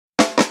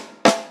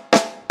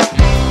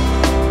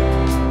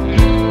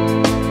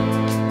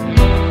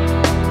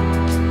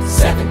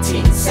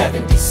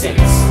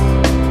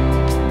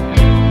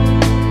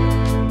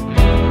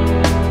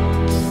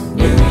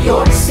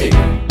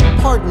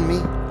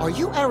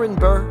you Aaron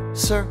Burr,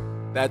 sir?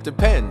 That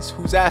depends.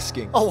 Who's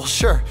asking? Oh, well,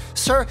 sure.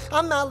 Sir,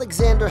 I'm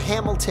Alexander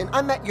Hamilton.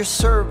 I'm at your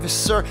service,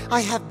 sir.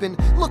 I have been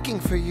looking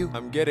for you.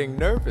 I'm getting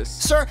nervous.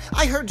 Sir,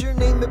 I heard your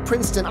name at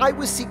Princeton. I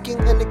was seeking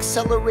an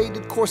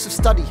accelerated course of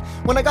study.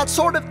 When I got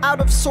sort of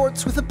out of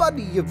sorts with a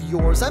buddy of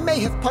yours, I may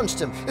have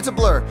punched him. It's a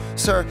blur.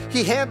 Sir,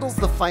 he handles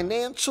the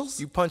financials.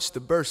 You punched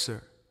the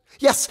bursar.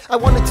 Yes, I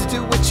wanted to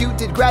do what you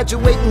did,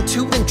 graduate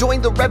into and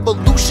join the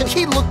revolution.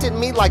 He looked at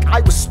me like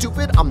I was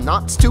stupid. I'm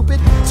not stupid.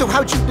 So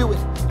how'd you do it?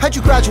 How'd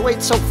you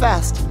graduate so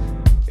fast?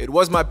 It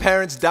was my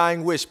parents'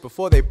 dying wish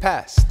before they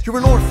passed. You're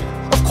an orphan.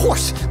 Of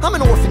course, I'm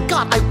an orphan.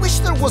 God, I wish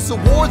there was a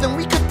war, then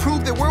we could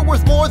prove that we're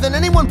worth more than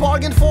anyone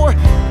bargained for.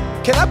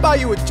 Can I buy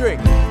you a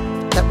drink?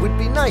 That would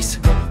be nice.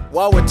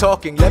 While we're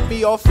talking, let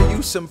me offer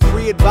you some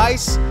free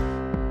advice.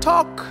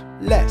 Talk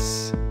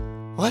less.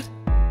 What?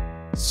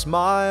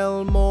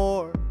 Smile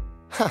more.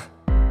 Huh.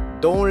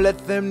 Don't let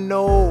them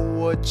know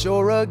what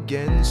you're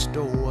against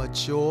or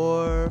what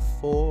you're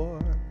for.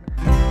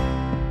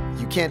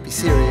 You can't be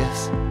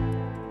serious.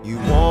 You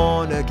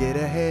wanna get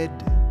ahead.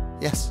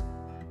 Yes.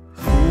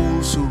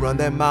 Fools who run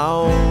their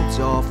mouths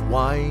off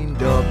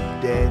wind up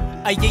dead.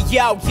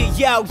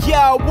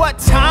 Yo, what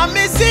time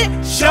is it?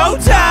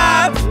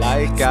 Showtime!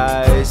 Like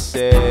I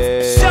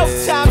said.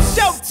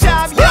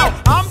 Showtime, yo!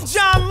 I'm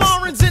John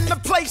Lawrence in the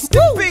place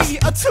to be.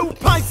 2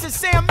 pints of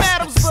Sam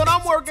Adams, but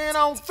I'm working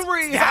on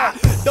 3.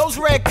 Those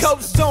red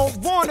coats don't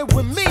want it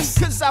with me,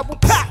 cause I will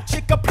pop,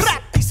 chicka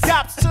pop these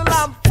cops till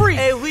I'm free.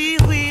 Eh oui,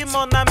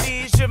 mon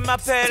ami, je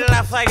m'appelle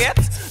Lafayette,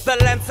 the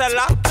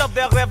Lancelot of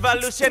the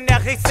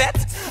revolutionary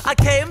set. I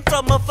came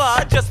from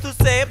afar just to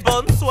say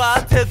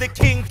bonsoir to the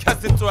king,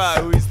 cause it's toi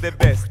who is the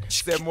best,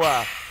 c'est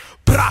moi.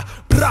 Brah,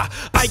 brah,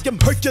 I am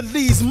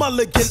Hercules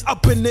Mulligan,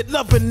 up in it,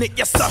 loving it.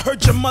 Yes, I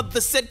heard your mother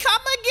said,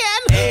 come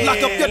again. Hey.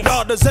 Lock up your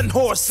daughters and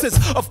horses.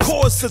 Of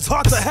course, it's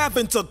hard to have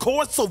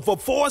intercourse over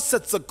 4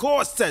 sets of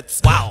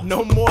corsets. Wow,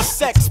 no more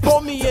sex,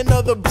 pour me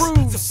another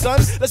brew, son.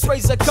 Let's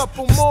raise a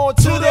couple more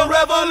to the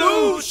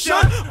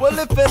revolution. Well,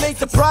 if it ain't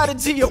the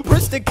prodigy of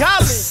Princeton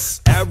College,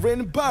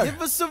 Aaron Burr,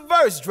 give us a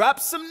verse, drop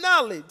some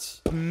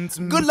knowledge.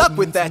 Good luck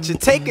with that, you're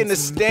taking a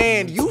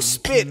stand. You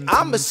spit,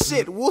 I'ma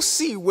sit, we'll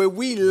see where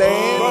we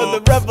land. The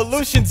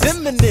revolution's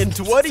imminent,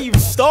 what do you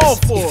stall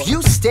for? If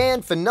you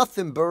stand for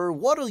nothing, Burr,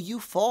 what'll you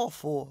fall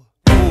for?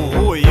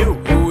 Who are you?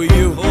 Who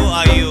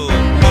are you?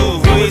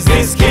 Who is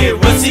this kid?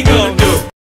 What's he gonna do?